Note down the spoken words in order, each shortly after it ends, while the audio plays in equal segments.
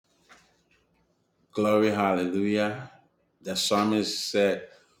Glory, hallelujah. The psalmist said,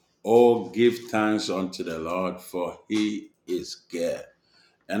 "Oh, give thanks unto the Lord, for he is good."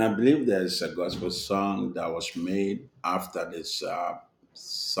 And I believe there's a gospel song that was made after this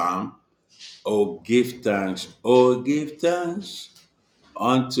psalm. Oh, give thanks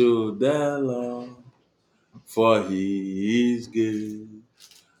unto the Lord, for he is good,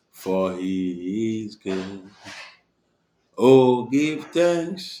 for he is good. Oh, give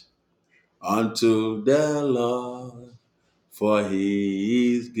thanks unto the Lord, for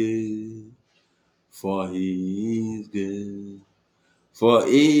he is good, for he is good, for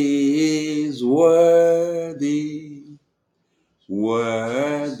he is worthy,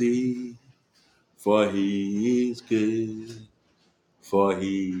 worthy, for he is good, for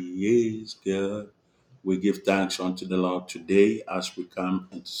he is good. We give thanks unto the Lord today as we come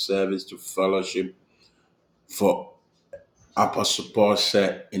into service to fellowship. For Apostle Paul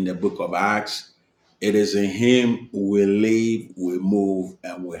said in the book of Acts, it is in him we live, we move,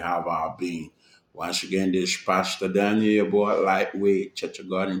 and we have our being. Once again, this is Pastor Daniel, your boy, Lightweight Church of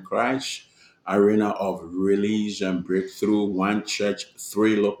God in Christ, arena of release and breakthrough, one church,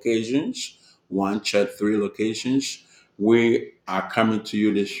 three locations, one church, three locations. We are coming to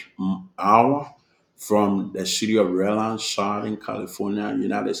you this hour from the city of Redlands, Southern California,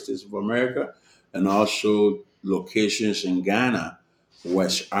 United States of America, and also locations in Ghana,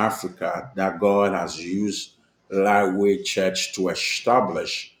 West Africa, that God has used Lightweight Church to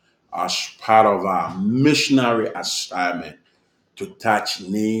establish as part of our missionary assignment to touch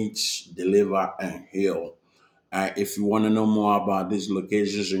needs, deliver, and heal. If you want to know more about these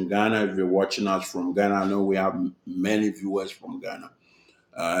locations in Ghana, if you're watching us from Ghana, I know we have many viewers from Ghana.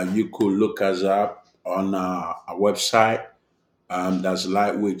 You could look us up on our website, that's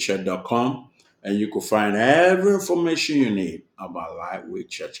lightweightchurch.com, and you can find every information you need about Lightweight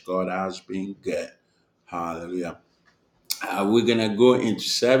Church. God has been good. Hallelujah. We're going to go into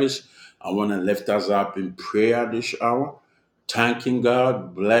service. I want to lift us up in prayer this hour, thanking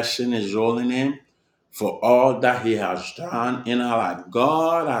God, blessing his holy name for all that he has done in our life.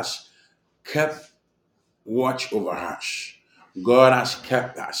 God has kept watch over us. God has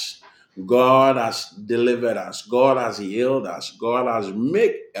kept us. God has delivered us. God has healed us. God has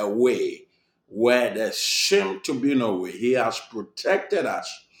made a way where there seemed to be no way. He has protected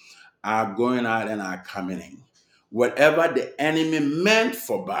us, our going out and our coming in. Whatever the enemy meant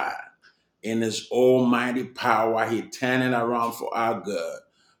for bad, in his almighty power, he turned it around for our good.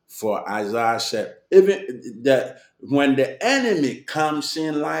 For Isaiah said, even that when the enemy comes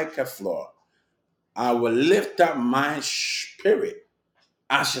in like a flood, I will lift up my spirit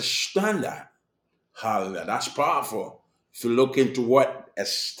as a standard. Hallelujah. That's powerful. If you look into what a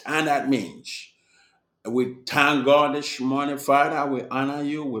standard means, we thank God this morning, Father. We honor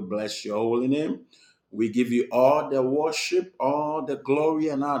you. We bless your holy name. We give you all the worship, all the glory,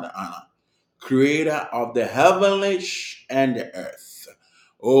 and all the honor. Creator of the heavens and the earth.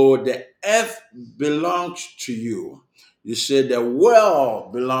 Oh, the earth belongs to you. You said the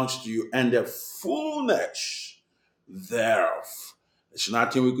world belongs to you and the fullness thereof. There's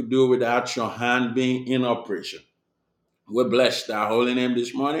nothing we could do without your hand being in operation. We bless thy holy name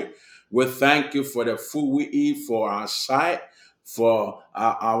this morning. We thank you for the food we eat, for our sight, for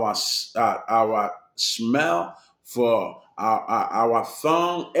our smell, for our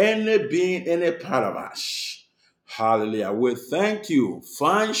tongue, any being, any part of us. Hallelujah. We thank you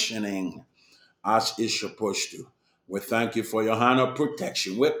functioning as it's supposed to. We thank you for your hand of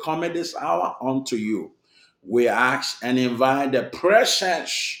protection. We commit this hour unto you. We ask and invite the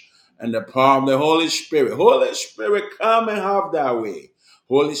presence and the power of the Holy Spirit. Holy Spirit, come and have thy way.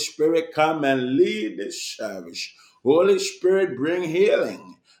 Holy Spirit, come and lead this service. Holy Spirit, bring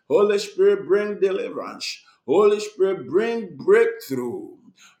healing. Holy Spirit, bring deliverance. Holy Spirit, bring breakthrough.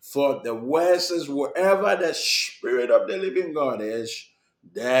 For the word says, wherever the Spirit of the living God is,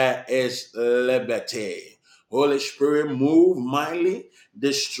 there is liberty. Holy Spirit, move mightily,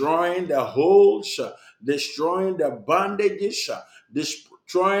 destroying the holds, destroying the bondages,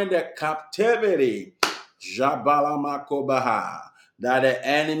 destroying the captivity. Jabalamakobaha, that the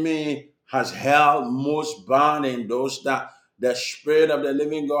enemy has held most bound in those that the Spirit of the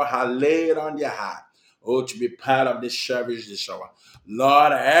living God has laid on their heart. Oh, to be part of this service this hour.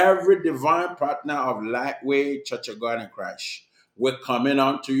 Lord, every divine partner of Lightweight Church of God in Christ, we're coming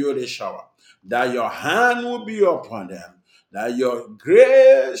unto you this hour, that your hand will be upon them, that your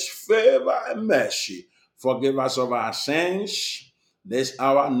grace, favor, and mercy forgive us of our sins this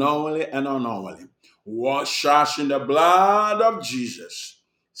hour, knowingly and unknowingly. Wash us in the blood of Jesus.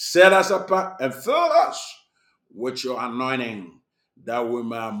 Set us apart and fill us with your anointing, that we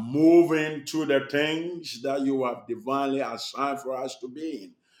might move into the things that you have divinely assigned for us to be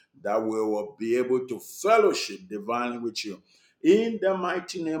in, that we will be able to fellowship divinely with you. In the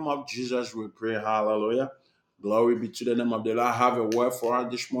mighty name of Jesus, we pray. Hallelujah. Glory be to the name of the Lord. I have a word for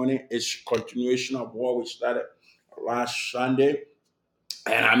us this morning. It's continuation of what we started last Sunday.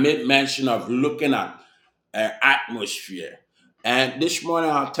 And I made mention of looking at atmosphere. And this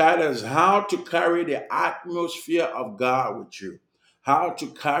morning, our title is How to Carry the Atmosphere of God with You. How to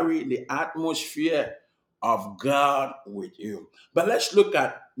carry the atmosphere of God with you. But let's look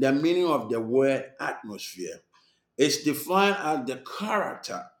at the meaning of the word atmosphere. It's defined as the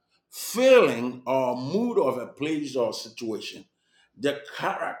character, feeling, or mood of a place or situation. The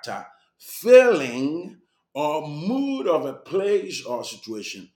character, feeling, or mood of a place or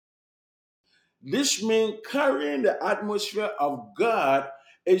situation. This means carrying the atmosphere of God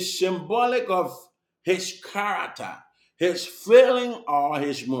is symbolic of his character, his feeling, or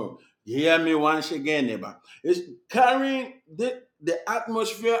his mood. Hear me once again, neighbor. It's carrying the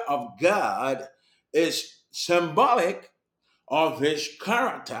atmosphere of God is symbolic of his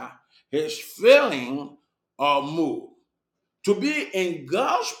character, his feeling, or mood. To be in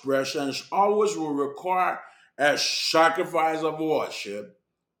God's presence always will require a sacrifice of worship.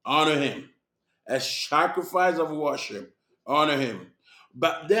 Honor him. A sacrifice of worship. Honor him.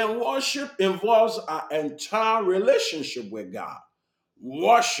 But then worship involves our entire relationship with God.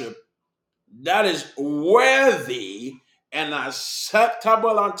 Worship that is worthy and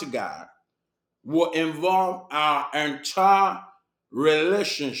acceptable unto God will involve our entire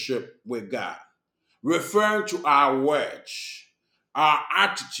relationship with God, referring to our words, our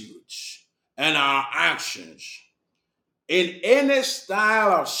attitudes, and our actions. In any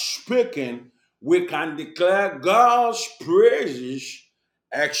style of speaking, we can declare God's praises,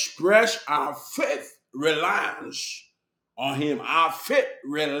 express our faith reliance on Him, our faith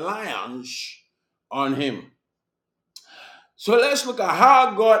reliance on Him. So let's look at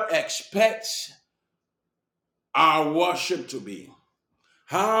how God expects our worship to be.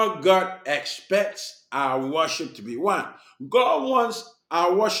 How God expects our worship to be. One, God wants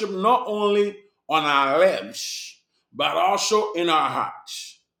our worship not only on our lips, but also in our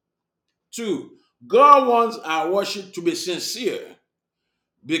hearts. Two, God wants our worship to be sincere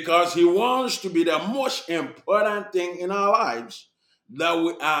because He wants to be the most important thing in our lives, that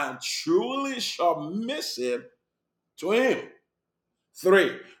we are truly submissive to Him.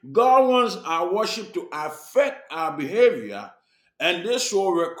 Three, God wants our worship to affect our behavior, and this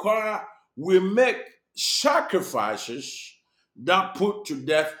will require we make sacrifices that put to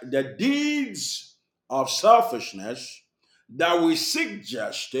death the deeds of selfishness, that we seek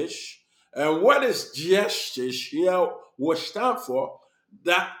justice. And what is justice here will stand for?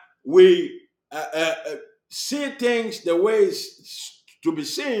 That we see things the way it's to be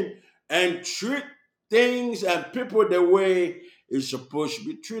seen and treat things and people the way is supposed to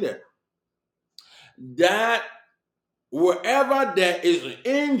be treated. That wherever there is an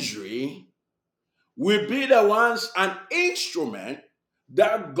injury, we be the ones an instrument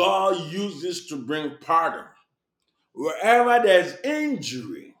that God uses to bring pardon. Wherever there's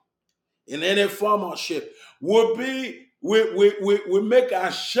injury in any form or shape, we make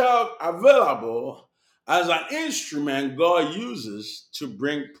ourselves available as an instrument God uses to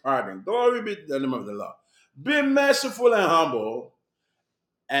bring pardon. Glory be to the name of the Lord. Be merciful and humble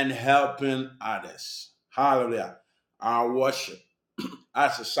and helping others. Hallelujah. Our worship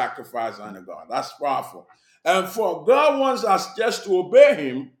as a sacrifice unto God. That's powerful. And for God wants us just to obey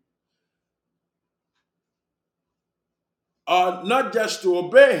Him, or not just to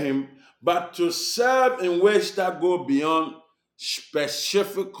obey Him, but to serve in ways that go beyond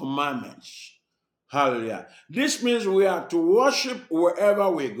specific commandments. Hallelujah. This means we are to worship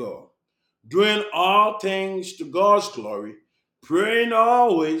wherever we go, doing all things to God's glory, praying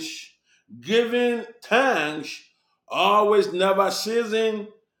always, giving thanks, always never ceasing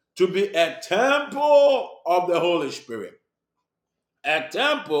to be a temple of the Holy Spirit. A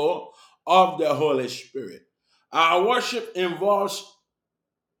temple of the Holy Spirit. Our worship involves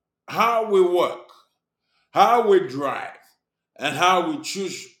how we work, how we drive, and how we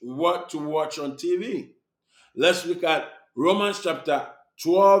choose what to watch on TV. Let's look at Romans chapter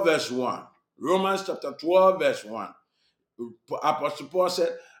 12, verse 1. Romans chapter 12, verse 1. Apostle Paul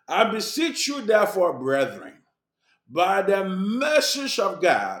said, I beseech you, therefore, brethren, by the mercies of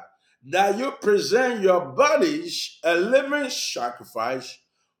God, that you present your bodies a living sacrifice,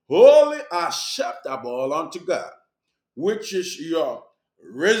 wholly acceptable unto God, which is your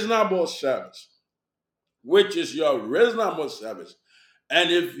reasonable service. Which is your reasonable service.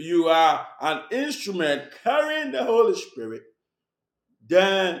 And if you are an instrument carrying the Holy Spirit,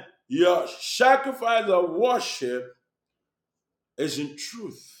 then your sacrifice of worship is in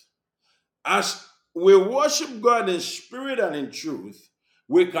truth. As we worship God in spirit and in truth,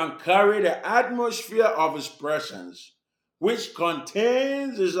 we can carry the atmosphere of His presence, which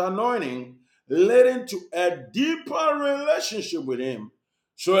contains His anointing, leading to a deeper relationship with Him,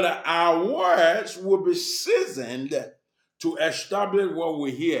 so that our words will be seasoned to establish what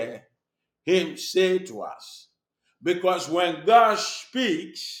we hear Him say to us. Because when God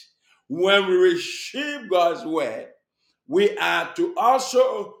speaks, when we receive God's word, we are to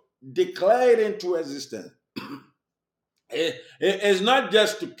also declare it into existence. It's not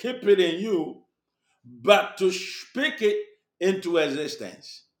just to keep it in you, but to speak it into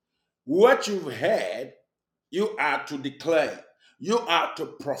existence. What you've heard, you are to declare. You are to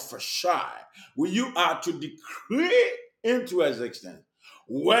prophesy. You are to decree into existence.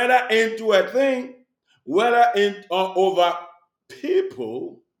 Whether into a thing, whether in or over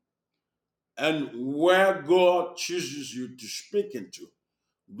people, and where God chooses you to speak into.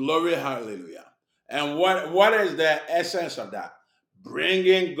 Glory, hallelujah. And what is the essence of that?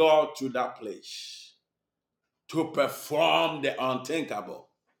 Bringing God to that place to perform the unthinkable,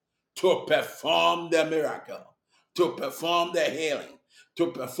 to perform the miracle, to perform the healing,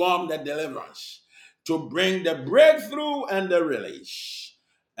 to perform the deliverance, to bring the breakthrough and the release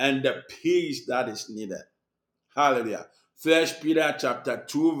and the peace that is needed. Hallelujah. First Peter chapter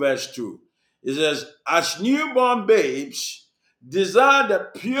 2, verse 2. It says, as newborn babes, desire the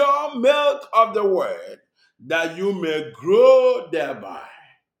pure milk of the word, that you may grow thereby.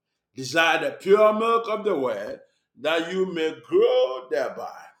 Desire the pure milk of the word, that you may grow thereby.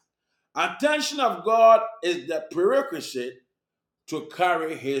 Attention of God is the prerequisite to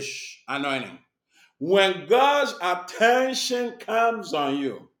carry His anointing. When God's attention comes on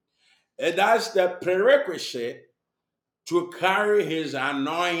you, that's the prerequisite to carry His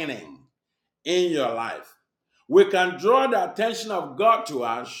anointing in your life. We can draw the attention of God to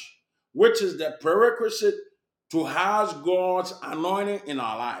us, which is the prerequisite to house God's anointing in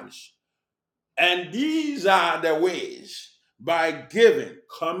our lives. And these are the ways: by giving,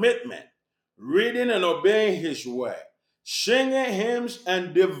 commitment, reading and obeying His word, singing hymns,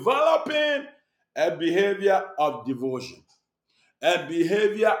 and developing a behavior of devotion. A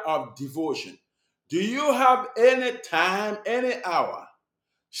behavior of devotion. Do you have any time, any hour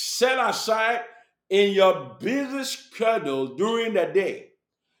set aside in your busy schedule during the day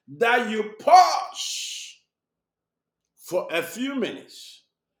that you pause for a few minutes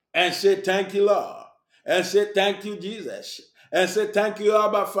and say, thank you, Lord, and say, thank you, Jesus, and say, thank you,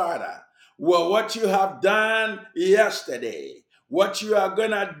 Abba Father? Well, what you have done yesterday, what you are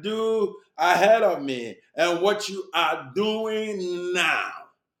going to do ahead of me, and what you are doing now,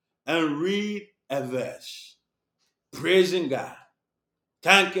 and read a verse, praising God,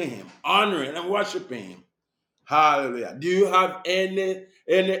 thanking Him, honoring and worshiping Him. Hallelujah. Do you have any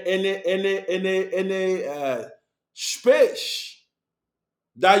space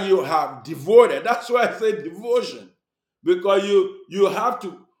that you have devoted? That's why I say devotion, because you have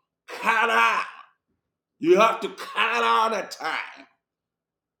to cut out. You have to cut out the time.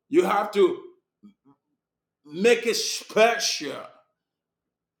 You have to make it special.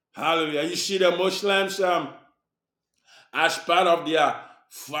 Hallelujah. You see the Muslims as part of their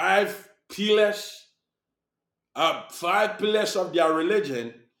five pillars of their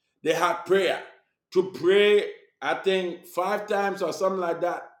religion, they have prayer. To pray, I think 5 times or something like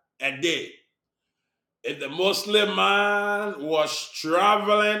that a day. If the Muslim man was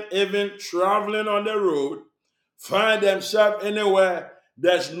traveling, even traveling on the road, find themselves anywhere,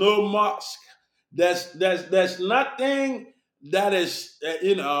 there's no mosque, there's nothing that is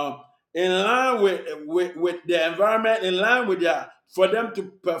in line with the environment, in line with for them to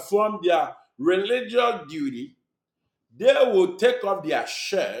perform their religious duty. They will take off their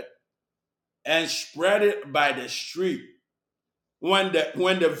shirt and spread it by the street. When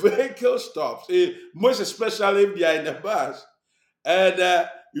the vehicle stops, most especially if they are in the bus, and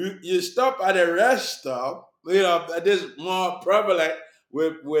you stop at a rest stop, that is more prevalent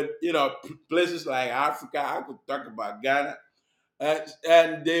with places like Africa. I could talk about Ghana, and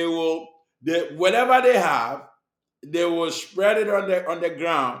whatever they have, they will spread it on the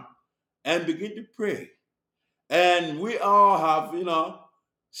ground and begin to pray. And we all have,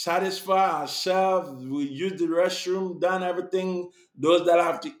 satisfied ourselves. We use the restroom, done everything. Those that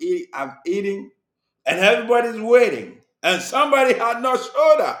have to eat have eating, and everybody's waiting. And somebody had no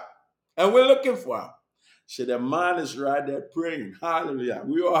showed up, and we're looking for him. So the man is right there praying. Hallelujah.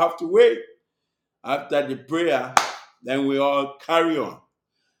 We all have to wait. After the prayer, then we all carry on.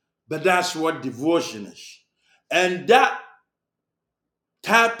 But that's what devotion is. And that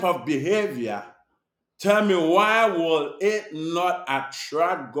type of behavior, tell me, why will it not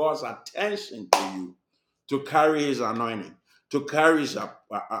attract God's attention to you to carry his anointing, to carry his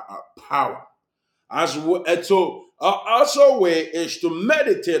power? And so, also way is to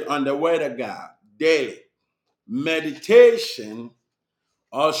meditate on the word of God daily. Meditation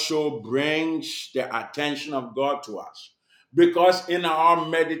also brings the attention of God to us, because in our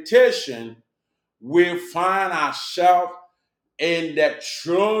meditation, we find ourselves in the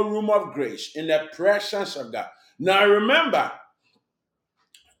throne room of grace, in the presence of God. Now remember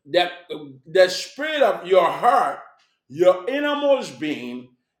that the spirit of your heart, your innermost being,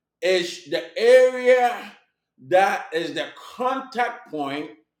 is the area that is the contact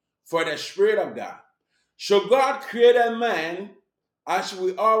point for the Spirit of God. So God created man, as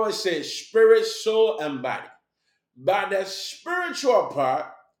we always say, spirit, soul, and body. But the spiritual part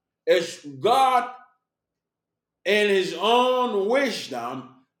is God in his own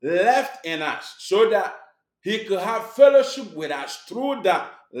wisdom left in us so that he could have fellowship with us through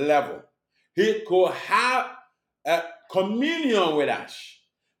that level. He could have a communion with us.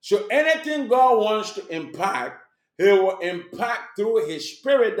 So anything God wants to impact, he will impact through his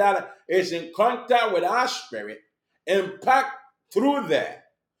spirit that is in contact with our spirit, impact through there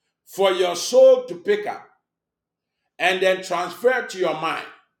for your soul to pick up and then transfer to your mind.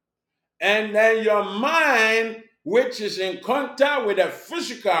 And then your mind, which is in contact with the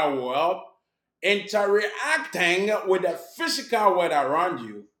physical world, interacting with the physical world around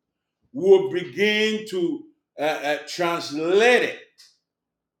you, will begin to translate it.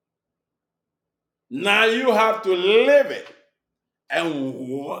 Now you have to live it and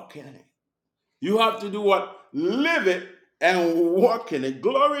walk in it. You have to do what? Live it and walk in it.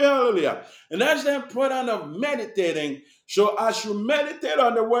 Glory, hallelujah. And that's the importance of meditating. So as you meditate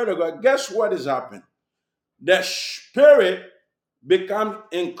on the word of God, guess what is happening? The spirit becomes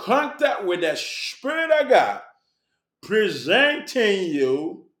in contact with the Spirit of God, presenting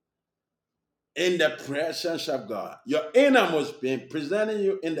you in the presence of God. Your innermost being presenting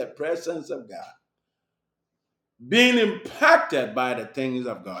you in the presence of God, being impacted by the things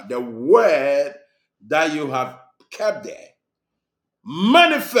of God, the word that you have kept there,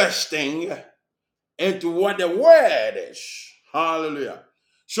 manifesting into what the word is. Hallelujah.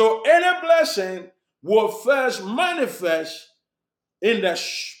 So any blessing will first manifest in the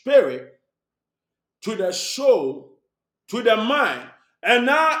spirit, to the soul, to the mind. And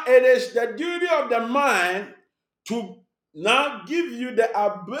now it is the duty of the mind to now give you the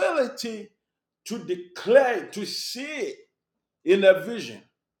ability to declare, to see it in a vision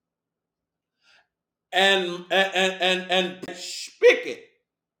and speak it.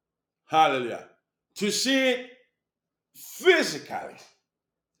 Hallelujah. To see it physically.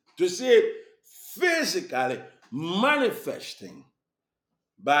 To see it physically manifesting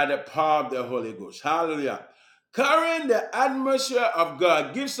by the power of the Holy Ghost. Hallelujah. Carrying the atmosphere of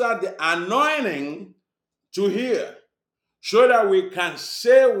God gives us the anointing to hear so that we can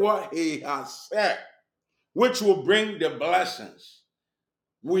say what he has said, which will bring the blessings.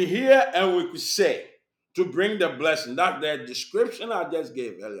 We hear and we could say to bring the blessing. That's the description I just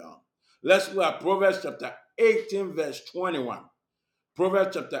gave earlier on. Let's look at Proverbs chapter 18, verse 21.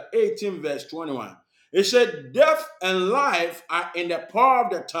 Proverbs chapter 18, verse 21. It said, death and life are in the power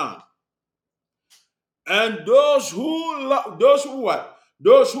of the tongue. And those who what?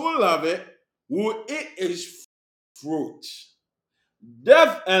 Those who love it will eat its fruit.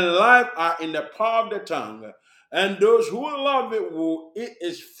 Death and life are in the power of the tongue, and those who love it will eat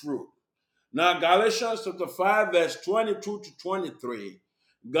its fruit. Now, Galatians chapter 5, verse 22 to 23.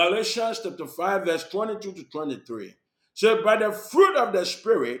 Galatians chapter 5, verse 22 to 23. So, by the fruit of the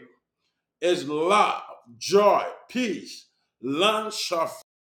Spirit is love, joy, peace, long suffering,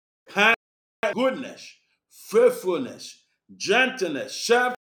 kindness, goodness, faithfulness, gentleness,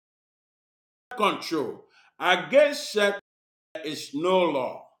 self-control. Against such there is no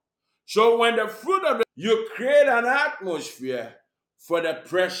law. So when the fruit of the you create an atmosphere for the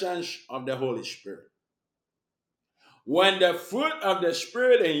presence of the Holy Spirit. When the fruit of the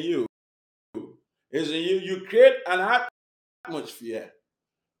Spirit in you is in you, you create an atmosphere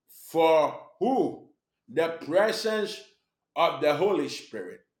for who? The presence of the Holy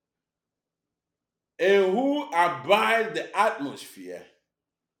Spirit. In who abides the atmosphere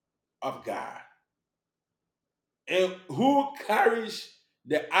of God. And who carries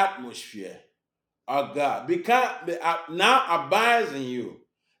the atmosphere of God now abides in you.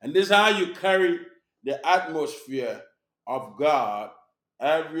 And this is how you carry the atmosphere of God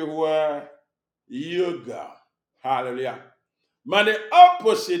everywhere you go. Hallelujah. But the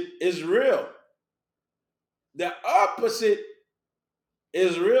opposite is real. The opposite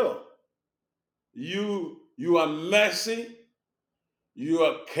is real. You are messy, you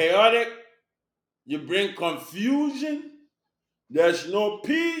are chaotic, you bring confusion, there's no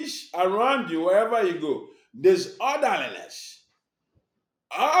peace around you wherever you go. Disorderliness,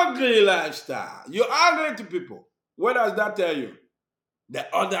 ugly lifestyle. You're ugly to people. What does that tell you?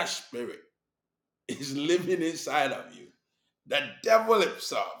 The other spirit is living inside of you. The devil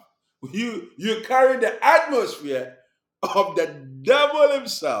himself. You carry the atmosphere of the devil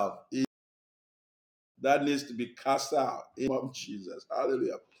himself that needs to be cast out in the name of Jesus.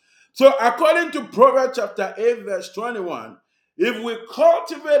 Hallelujah. So, according to Proverbs chapter 8, verse 21, if we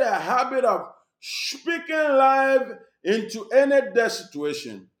cultivate a habit of speaking life into any dead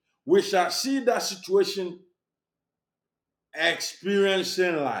situation, we shall see that situation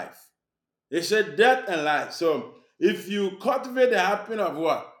experiencing life. It said death and life. So, if you cultivate the habit of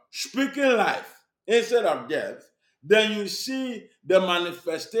what? Speaking life instead of death, then you see the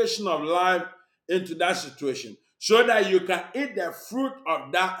manifestation of life into that situation so that you can eat the fruit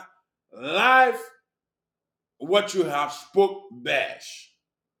of that life, what you have spoke bears.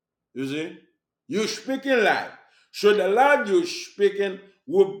 You see? You speaking life. So the life you're speaking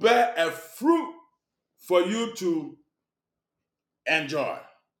will bear a fruit for you to enjoy.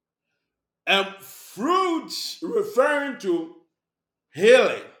 And fruits referring to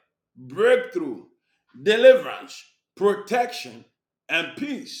healing, breakthrough, deliverance, protection, and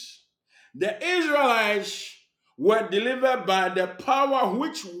peace. The Israelites were delivered by the power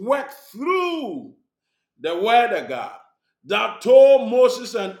which worked through the word of God that told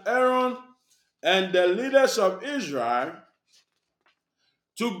Moses and Aaron and the leaders of Israel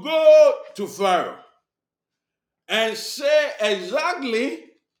to go to Pharaoh and say exactly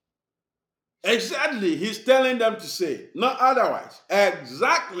he's telling them to say, not otherwise.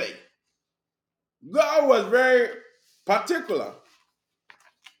 Exactly. God was very particular.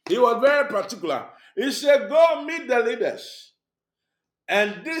 He was very particular. He said, go meet the leaders.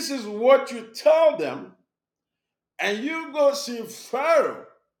 And this is what you tell them. And you go see Pharaoh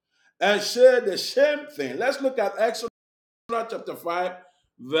and say the same thing. Let's look at Exodus chapter 5,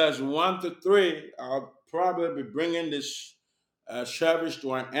 verse 1 to 3. I'll probably be bringing this service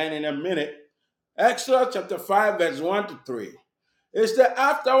to an end in a minute. Exodus chapter 5, verse 1 to 3. It's that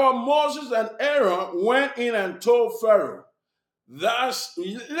afterward Moses and Aaron went in and told Pharaoh, thus,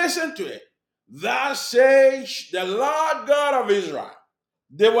 listen to it. Thus says the Lord God of Israel.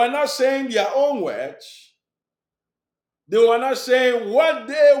 They were not saying their own words. They were not saying what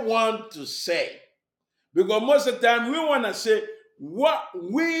they want to say. Because most of the time we want to say what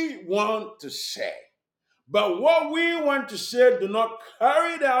we want to say. But what we want to say do not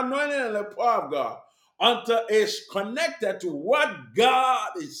carry the anointing and the power of God until it's connected to what God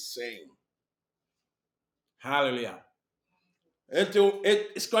is saying. Hallelujah.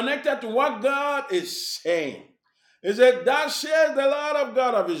 It's connected to what God is saying. He said, thus says the Lord of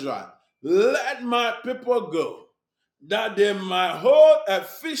God of Israel, let my people go, that they might hold a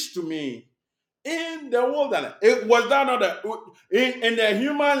feast to me in the wilderness. It was that not in the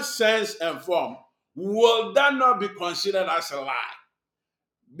human sense and form, will that not be considered as a lie?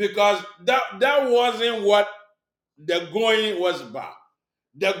 Because that wasn't what the going was about.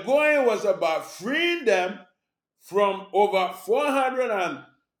 The going was about freeing them from over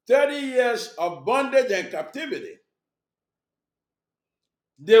 430 years of bondage and captivity.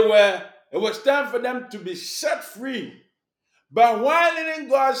 It was time for them to be set free. But why didn't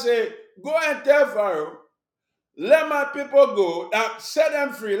God say, go and tell Pharaoh, let my people go, now set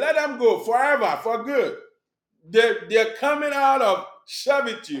them free, let them go forever, for good. They're coming out of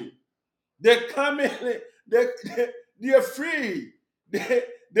servitude. They're coming, they're free.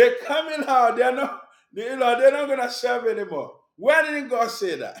 They're coming out. They're not going to serve anymore. Why didn't God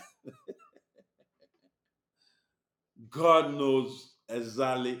say that? God knows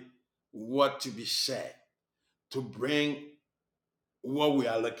exactly what to be said to bring what we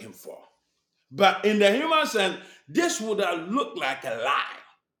are looking for. But in the human sense, this would have looked like a lie.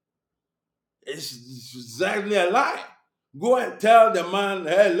 It's exactly a lie. Go and tell the man,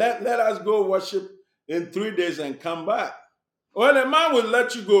 hey, let us go worship in 3 days and come back. Well, the man will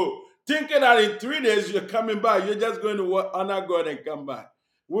let you go, thinking that in 3 days you're coming back. You're just going to honor God and come back.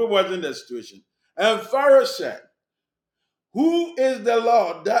 We wasn't the situation. And Pharaoh said, who is the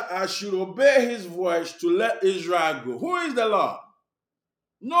Lord that I should obey his voice to let Israel go? Who is the Lord?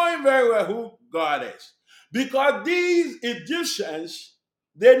 Knowing very well who God is. Because these Egyptians,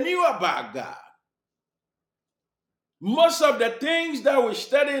 they knew about God. Most of the things that we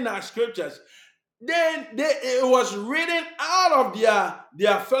study in our scriptures, it was written out of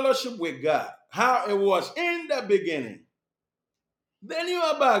their fellowship with God. How it was in the beginning. They knew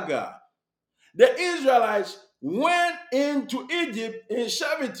about God. The Israelites went into Egypt in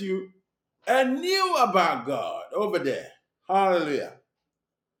servitude and knew about God over there. Hallelujah.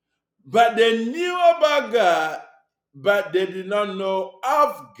 But they knew about God, but they did not know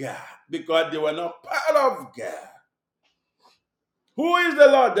of God because they were not part of God. Who is the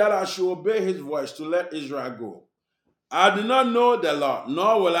Lord that I should obey his voice to let Israel go? I do not know the Lord,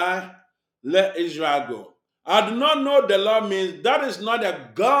 nor will I let Israel go. I do not know the Lord means that is not a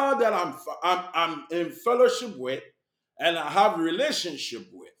God that I'm in fellowship with and I have relationship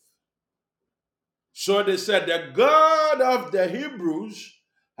with. So they said, the God of the Hebrews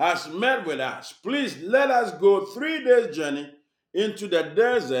has met with us. Please let us go 3 days journey into the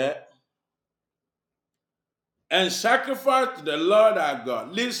desert and sacrifice to the Lord our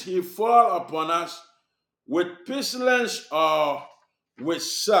God, lest he fall upon us with pestilence or with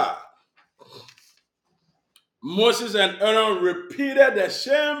sword. Moses and Aaron repeated the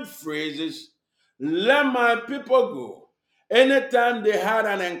same phrases, let my people go. Anytime they had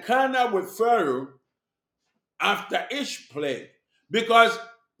an encounter with Pharaoh after each plague, because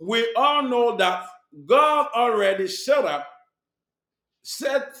we all know that God already set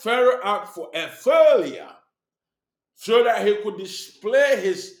Pharaoh up for a failure so that he could display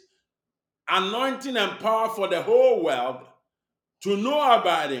his anointing and power for the whole world to know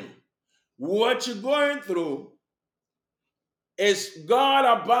about him. What you're going through is God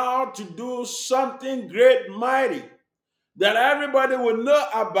about to do something great, mighty, that everybody will know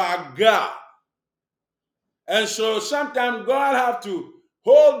about God. And so sometimes God have to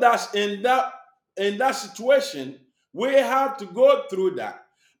hold us in that situation. We have to go through that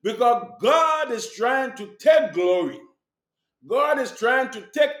because God is trying to take glory. God is trying to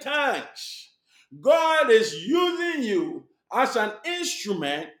take thanks. God is using you as an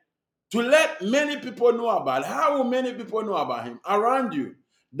instrument to let many people know about. How will many people know about him around you?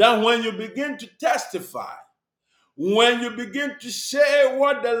 That when you begin to testify, when you begin to say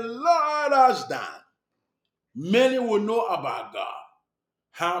what the Lord has done, many will know about God,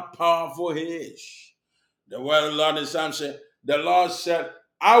 how powerful he is. The word of the Lord in Psalm said, the Lord said,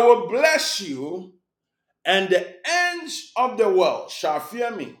 I will bless you, and the ends of the world shall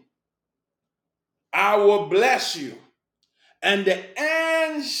fear me. I will bless you, and the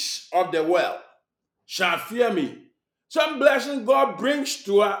ends of the world shall fear me. Some blessings God brings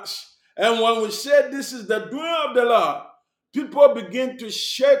to us. And when we say this is the doing of the Lord, people begin to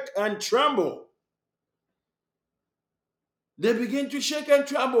shake and tremble. They begin to shake and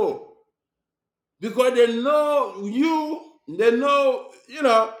tremble because they know you, they know,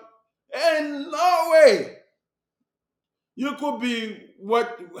 in no way you could be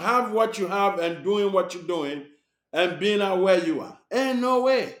what you have and doing what you're doing and being out where you are. Ain't no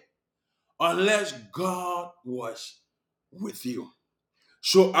way. Unless God was with you.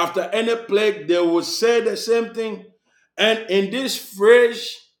 So after any plague, they will say the same thing. And in this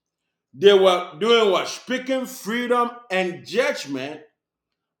phrase, they were doing what? Speaking freedom and judgment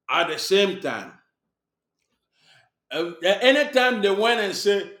at the same time. Anytime they went and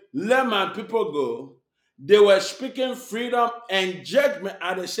said, let my people go, they were speaking freedom and judgment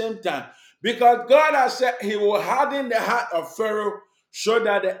at the same time. Because God has said he will harden the heart of Pharaoh so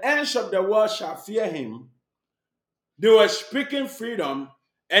that the ends of the world shall fear him. They were speaking freedom,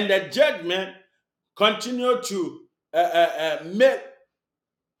 and the judgment continued to make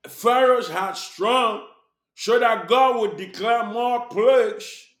Pharaoh's heart strong so that God would declare more plagues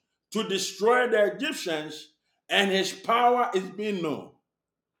to destroy the Egyptians, and his power is being known.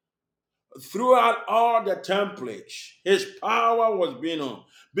 Throughout all the templates, his power was being known.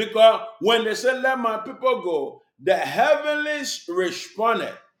 Because when they said, let my people go, the heavens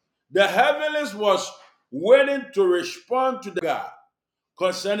responded. The heavens was waiting to respond to God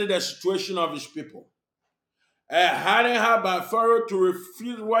concerning the situation of his people. And having had by Pharaoh to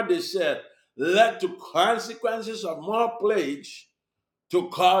refuse what they said led to consequences of more plagues to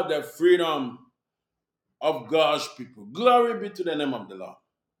cause the freedom of God's people. Glory be to the name of the Lord.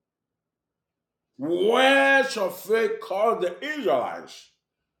 Words of faith caused the Israelites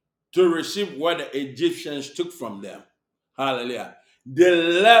to receive what the Egyptians took from them. Hallelujah. They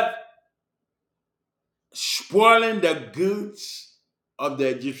left spoiling the goods of the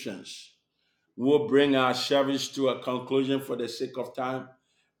Egyptians. We'll bring our service to a conclusion for the sake of time,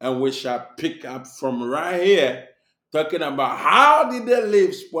 and we shall pick up from right here, talking about how did they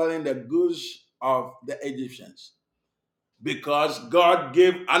live spoiling the goods of the Egyptians. Because God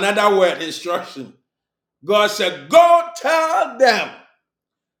gave another word instruction. God said, go tell them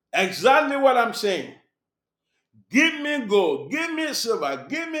exactly what I'm saying. Give me gold, give me silver,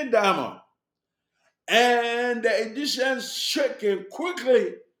 give me diamond, And the Egyptians shaking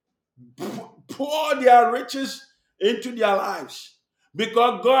quickly pour their riches into their lives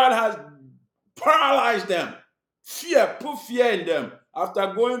because God has paralyzed them. Fear, put fear in them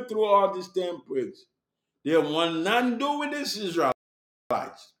after going through all these 10 plagues. They want nothing to do with this Israelites.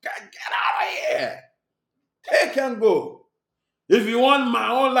 Get out of here. Take and go. If you want my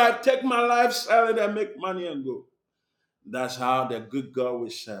own life, take my life, sell it and make money and go. That's how the good God will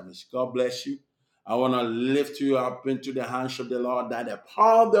service. God bless you. I want to lift you up into the hands of the Lord that the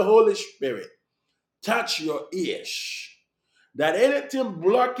power of the Holy Spirit touch your ears. That anything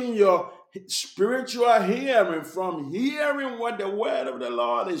blocking your spiritual hearing from hearing what the word of the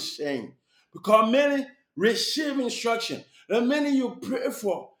Lord is saying. Because many receive instruction. And many you pray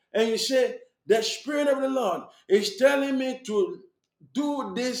for and you say, the Spirit of the Lord is telling me to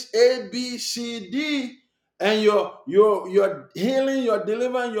do this A, B, C, D, and your healing, your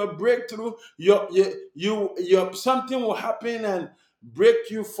deliverance, your breakthrough, your something will happen and break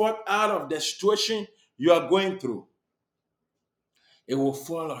you forth out of the situation you are going through. It will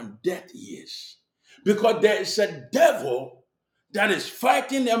fall on deaf ears because there is a devil that is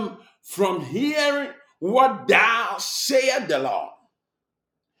fighting them from hearing what thou sayest the Lord.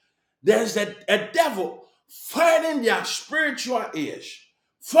 There's a devil fighting their spiritual ears,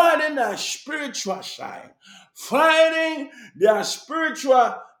 fighting their spiritual sight, fighting their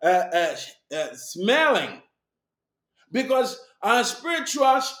spiritual smelling, because our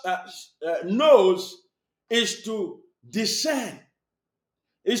spiritual nose is to discern,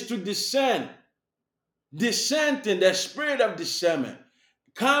 is to discern. Dissenting, the spirit of discernment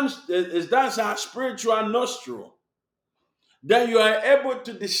comes, that's our spiritual nostril. Then you are able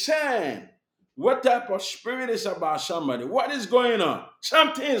to discern what type of spirit is about somebody. What is going on?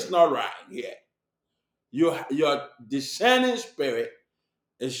 Something is not right here. Your discerning spirit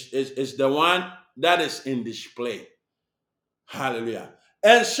is the one that is in display. Hallelujah.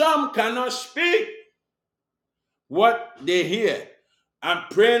 And some cannot speak what they hear. I'm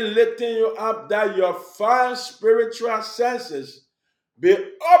praying, lifting you up, that your five spiritual senses be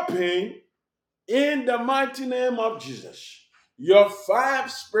open in the mighty name of Jesus. Your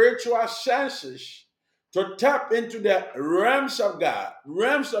five spiritual senses to tap into the realms of God,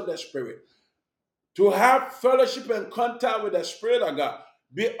 realms of the Spirit, to have fellowship and contact with the Spirit of God,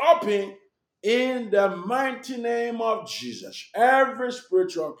 be open in the mighty name of Jesus. Every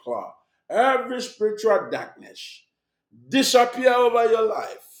spiritual cloud, every spiritual darkness, disappear over your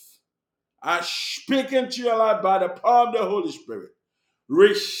life. I speak into your life by the power of the Holy Spirit.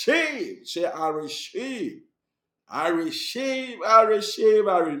 Receive. Say, I receive. I receive. I receive.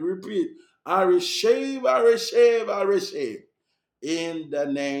 Repeat. I receive. I receive. I receive. In the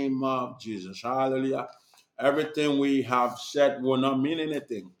name of Jesus. Hallelujah. Everything we have said will not mean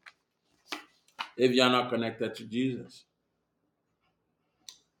anything if you're not connected to Jesus.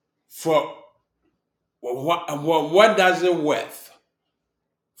 For what does it worth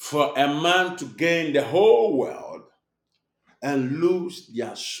for a man to gain the whole world and lose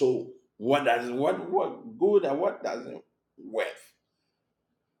their soul? What good and what doesn't worth?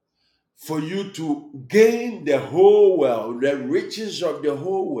 For you to gain the whole world, the riches of the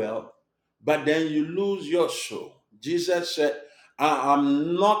whole world, but then you lose your soul. Jesus said, I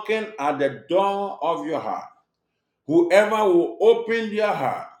am knocking at the door of your heart. Whoever will open their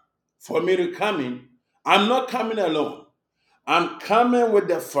heart for me to come in, I'm not coming alone. I'm coming with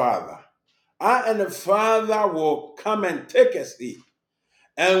the Father. I and the Father will come and take a seat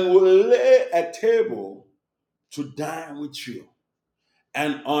and will lay a table to dine with you.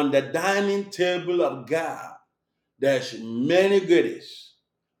 And on the dining table of God, there's many goodies,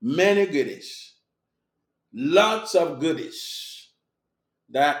 lots of goodies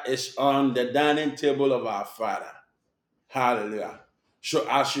that is on the dining table of our Father. Hallelujah. So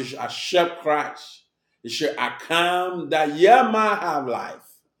as you accept Christ, you should come that ye might have life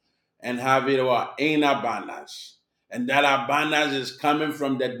and have it in abundance. And that abundance is coming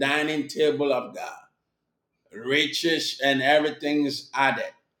from the dining table of God. Riches and everything is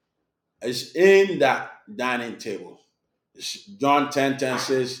added. It's in that dining table. John 10:10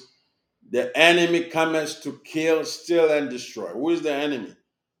 says, the enemy comes to kill, steal, and destroy. Who is the enemy?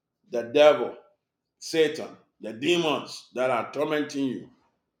 The devil, Satan, the demons that are tormenting you,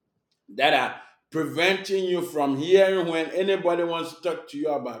 that are preventing you from hearing when anybody wants to talk to you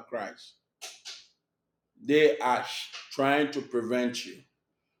about Christ. They are trying to prevent you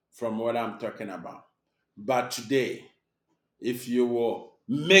from what I'm talking about. But today, if you will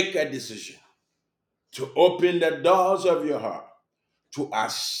make a decision to open the doors of your heart, to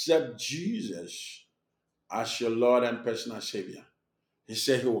accept Jesus as your Lord and personal Savior, He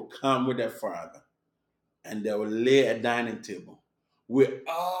said He will come with the Father. and they will lay a dining table with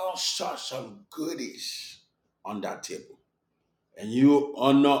all sorts of goodies on that table. And you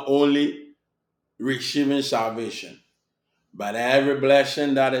are not only receiving salvation, but every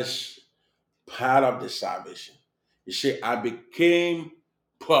blessing that is part of the salvation. You see, I became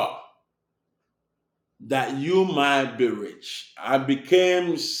poor that you might be rich. I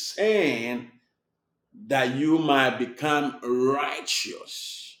became sin that you might become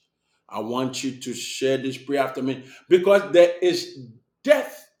righteous. I want you to share this prayer after me because there is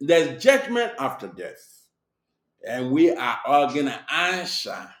death, there's judgment after death. And we are all going to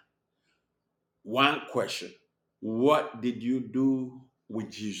answer one question. What did you do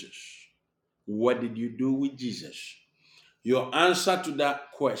with Jesus? What did you do with Jesus? Your answer to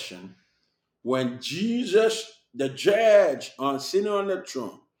that question, when Jesus, the judge, on sitting on the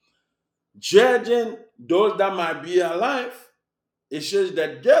throne, judging those that might be alive, it says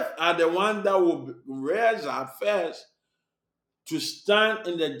that death are the one that will raise up first to stand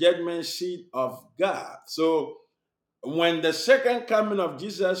in the judgment seat of God. So when the second coming of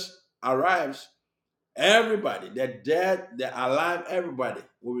Jesus arrives, everybody, the dead, the alive, everybody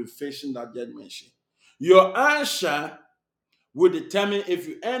will be facing that judgment seat. Your answer will determine if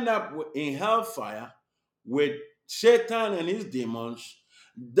you end up in hellfire with Satan and his demons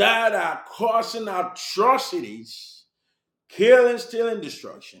that are causing atrocities, killing, stealing,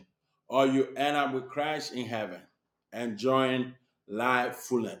 destruction, or you end up with Christ in heaven, enjoying life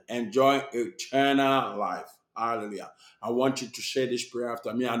fully, enjoying eternal life. Hallelujah. I want you to say this prayer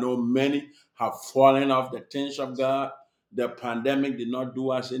after me. I know many have fallen off the things of God. The pandemic did not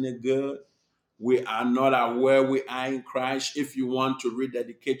do us any good. We are not aware we are in Christ. If you want to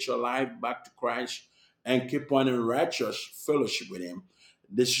rededicate your life back to Christ and keep on in righteous fellowship with Him,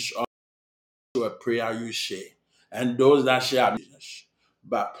 this is also a prayer you say. And those that share business,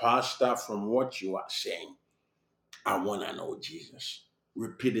 but Pastor, from what you are saying, I want to know Jesus.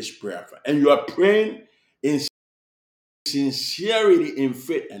 Repeat this prayer. And you are praying in sincerity, in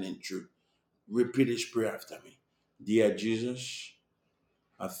faith, and in truth. Repeat this prayer after me. Dear Jesus,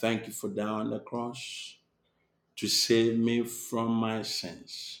 I thank you for dying on the cross to save me from my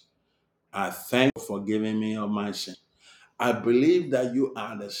sins. I thank you for forgiving me of my sins. I believe that you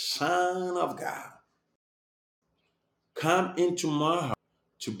are the Son of God. Come into my heart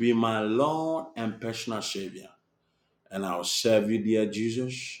to be my Lord and personal Savior. And I'll serve you, dear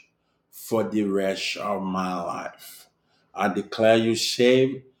Jesus, for the rest of my life. I declare you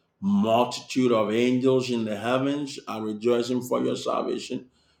saved. Multitude of angels in the heavens are rejoicing for your salvation.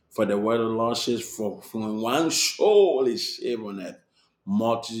 For the word of the Lord says, for when one soul is saved on earth,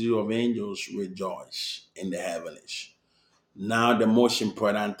 multitude of angels rejoice in the heavens. Now, the most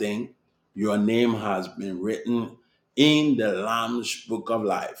important thing, your name has been written in the Lamb's book of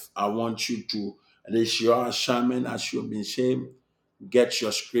life. I want you to, this is your assignment as you've been saved. Get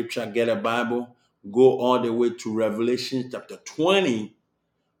your scripture, get a Bible, go all the way to Revelation chapter 20,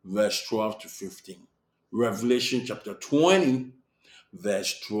 verse 12 to 15. Revelation chapter 20,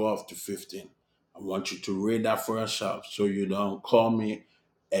 verse 12 to 15. I want you to read that for yourself so you don't call me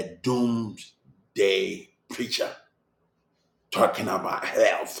a doomsday preacher talking about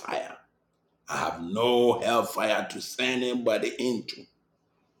hellfire. I have no hellfire to send anybody into.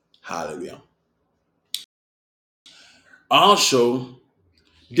 Hallelujah. Also,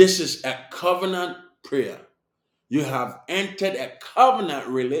 this is a covenant prayer. You have entered a covenant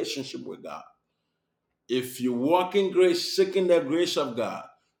relationship with God. If you walk in grace, seeking the grace of God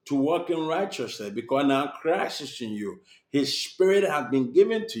to walk in righteousness, because now Christ is in you, His Spirit has been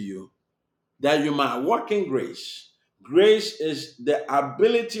given to you that you might walk in grace. Grace is the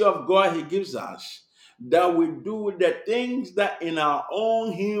ability of God He gives us that we do the things that in our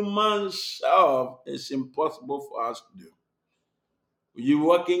own human self is impossible for us to do. You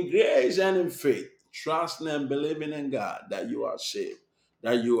walk in grace and in faith, trusting and believing in God that you are saved,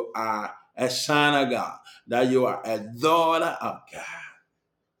 that you are a son of God, that you are a daughter of God.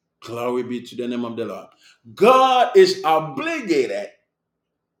 Glory be to the name of the Lord. God is obligated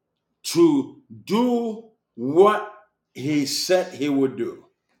to do what He said He would do.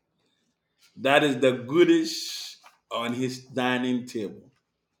 That is the goodies on His dining table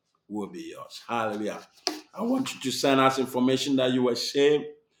will be yours. Hallelujah. I want you to send us information that you were saved.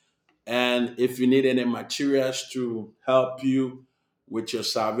 And if you need any materials to help you with your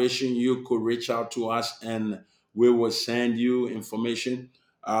salvation, you could reach out to us and we will send you information.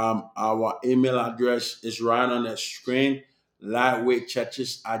 Our email address is right on the screen,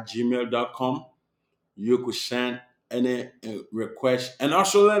 lightweightchurches@gmail.com. You could send any request and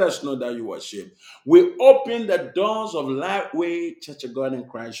also let us know that you are saved. We open the doors of Lightweight Church of God in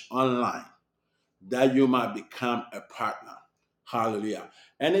Christ online. that you might become a partner. Hallelujah.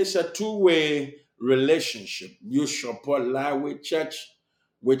 And it's a two-way relationship. You support Lightweight Church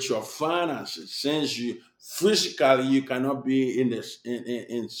with your finances. Since you physically you cannot be in this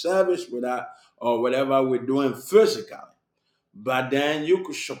in service without or whatever we're doing physically. But then you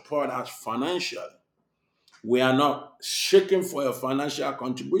could support us financially. We are not seeking for a financial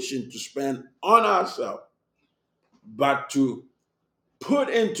contribution to spend on ourselves, but to put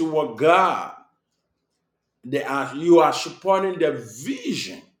into what God you are supporting the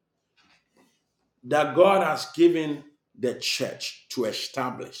vision that God has given the church to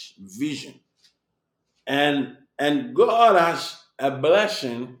establish vision. And God has a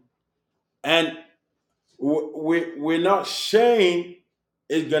blessing, and we're not saying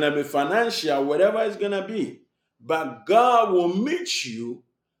it's going to be financial, whatever it's going to be, but God will meet you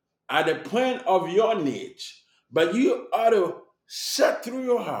at the point of your needs. But you ought to set through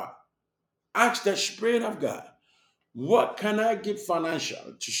your heart, ask the Spirit of God, what can I give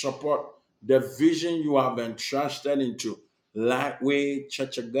financial to support the vision you have entrusted into Lightweight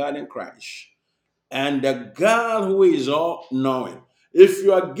Church of God in Christ? And the God who is all knowing, if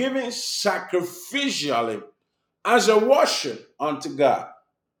you are giving sacrificially as a worship unto God,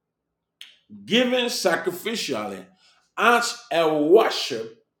 giving sacrificially as a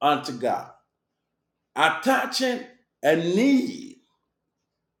worship unto God, attaching a need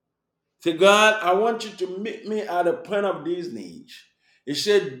to God, I want you to meet me at the point of these needs. He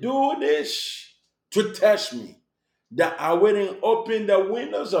said, do this to test me, that I will open the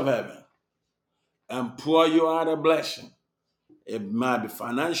windows of heaven and pour you out a blessing. It might be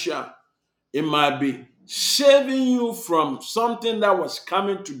financial, it might be saving you from something that was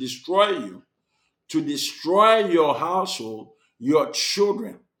coming to destroy you, to destroy your household, your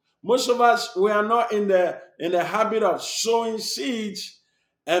children. Most of us, we are not in the habit of sowing seeds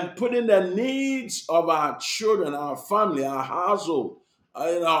and putting the needs of our children, our family, our household,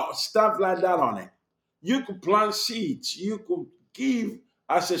 stuff like that on it. You could plant seeds. You could give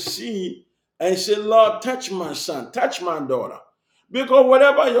as a seed and say, Lord, touch my son, touch my daughter. Because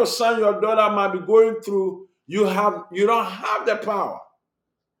whatever your son, your daughter might be going through, you don't have the power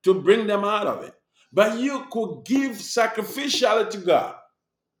to bring them out of it. But you could give sacrificially to God.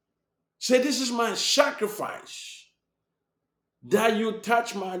 Say, this is my sacrifice. That you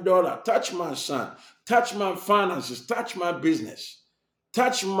touch my daughter, touch my son, touch my finances, touch my business,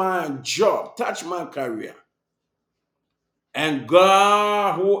 touch my job, touch my career. And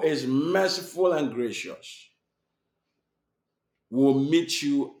God, who is merciful and gracious, will meet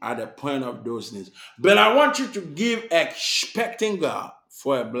you at the point of those needs. But I want you to give expecting God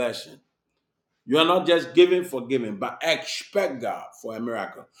for a blessing. You are not just giving for giving, but expect God for a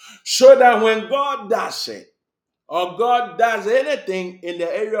miracle. So that when God does it, or God does anything in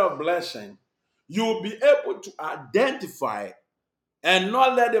the area of blessing, you will be able to identify it and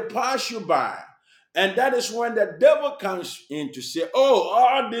not let it pass you by. And that is when the devil comes in to say, oh,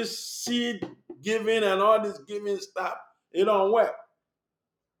 all this seed giving and all this giving stuff, it don't work.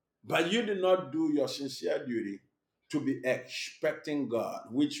 But you did not do your sincere duty to be expecting God,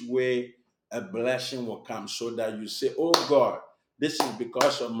 which way a blessing will come, so that you say, oh God, this is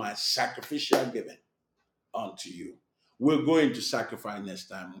because of my sacrificial giving unto you. We're going to sacrifice next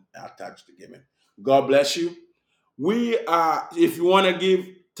time attached to giving. God bless you. We are, if you want to give,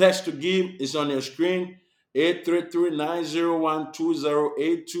 text to give is on your screen.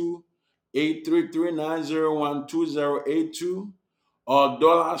 833-901-2082, 833-901-2082, or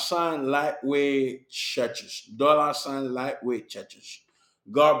 $Lightweight Churches. $Lightweight Churches.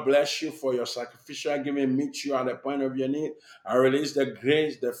 God bless you for your sacrificial giving. Meet you at the point of your need. I release the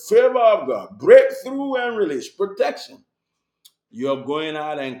grace, the favor of God, breakthrough and release, protection. You're going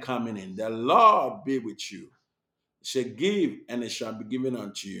out and coming in. The Lord be with you. He said, give and it shall be given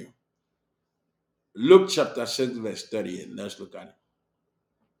unto you. Luke chapter 6, verse 38. Let's look at it.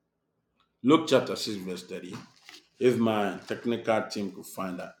 Luke chapter 6, verse 38. If my technical team could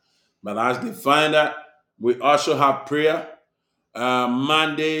find that. But as they find that, we also have prayer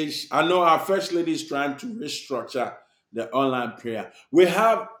Mondays. I know our first lady is trying to restructure the online prayer. We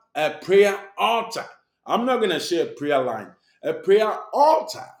have a prayer altar. I'm not going to say a prayer line, a prayer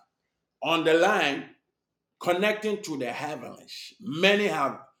altar on the line connecting to the heavens. Many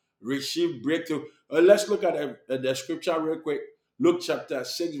have received breakthrough. Let's look at the scripture real quick. Luke chapter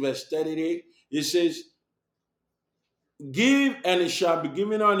 6, verse 38. It says, give and it shall be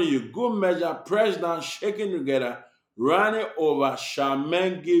given unto you. Good measure, pressed down, shaken together, running over, shall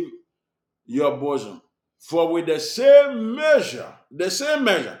men give your bosom. For with the same measure,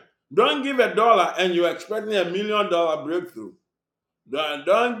 don't give $1 and you're expecting $1 million breakthrough.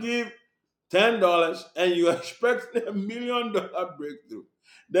 Don't give $10 and you expect $1 million breakthrough.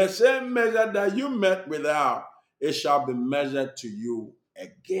 The same measure that you met without, it shall be measured to you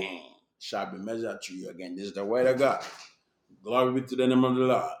again. Shall be measured to you again. This is the word of God. Glory be to the name of the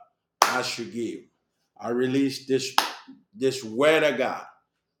Lord. As you give, I release this word of God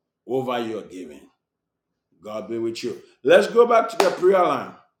over your giving. God be with you. Let's go back to the prayer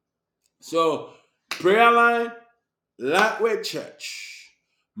line. So, prayer line, Lightweight Church.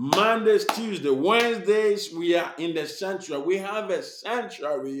 Mondays, Tuesday, Wednesdays, we are in the sanctuary. We have a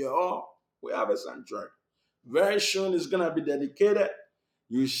sanctuary, y'all. We have a sanctuary. Very soon it's going to be dedicated.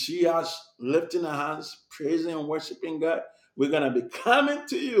 You see us lifting our hands, praising and worshiping God. We're going to be coming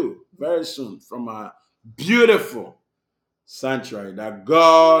to you very soon from our beautiful sanctuary that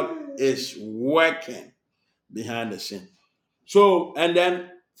God is working behind the scene. So, and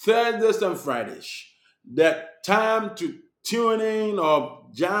then Thursdays and Fridays, the time to tune in or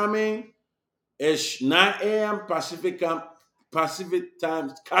jamming is 9 a.m. Pacific time,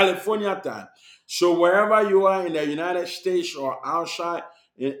 California time. So wherever you are in the United States or outside,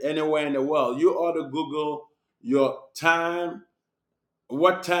 anywhere in the world, you ought to Google your time.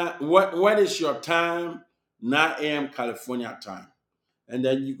 What is your time? 9 a.m. California time. And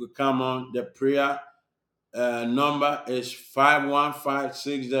then you could come on the prayer number is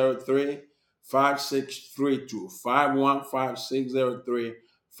 515-603-5632.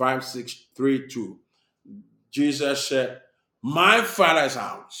 515-603-5632. Jesus said, my Father's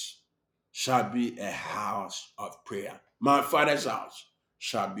house shall be a house of prayer. My Father's house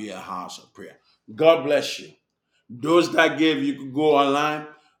shall be a house of prayer. God bless you. Those that give, you could go online.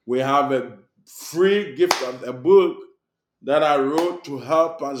 We have a free gift of a book that I wrote to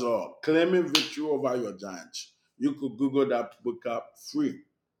help us all, claiming victory over your giants. You could Google that book up free.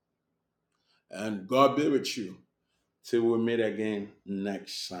 And God be with you till we meet again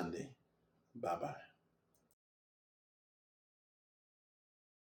next Sunday. Bye-bye.